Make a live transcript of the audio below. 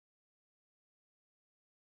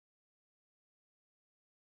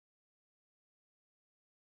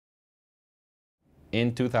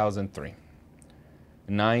In 2003,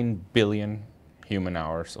 9 billion human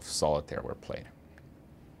hours of solitaire were played.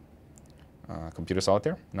 Computer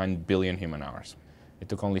solitaire, 9 billion human hours. It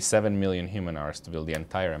took only 7 million human hours to build the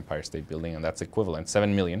entire Empire State Building, and that's equivalent.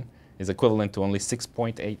 7 million is equivalent to only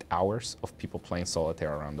 6.8 hours of people playing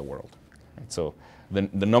solitaire around the world. And so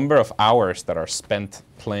the number of hours that are spent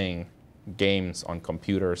playing games on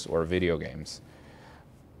computers or video games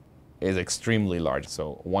is extremely large.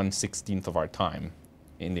 So 1/16 of our time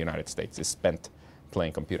in the United States is spent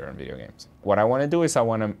playing computer and video games. What I want to do is I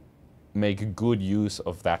want to make good use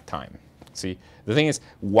of that time. See, the thing is,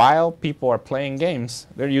 while people are playing games,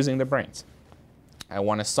 they're using their brains. I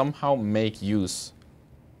want to somehow make use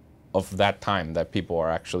of that time that people are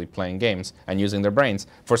actually playing games and using their brains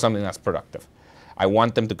for something that's productive. I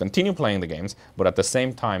want them to continue playing the games, but at the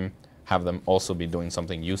same time have them also be doing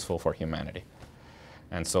something useful for humanity.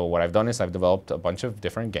 And so what I've done is I've developed a bunch of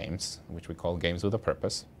different games, which we call games with a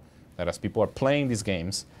purpose, that as people are playing these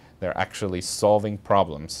games, they're actually solving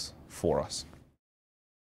problems for us.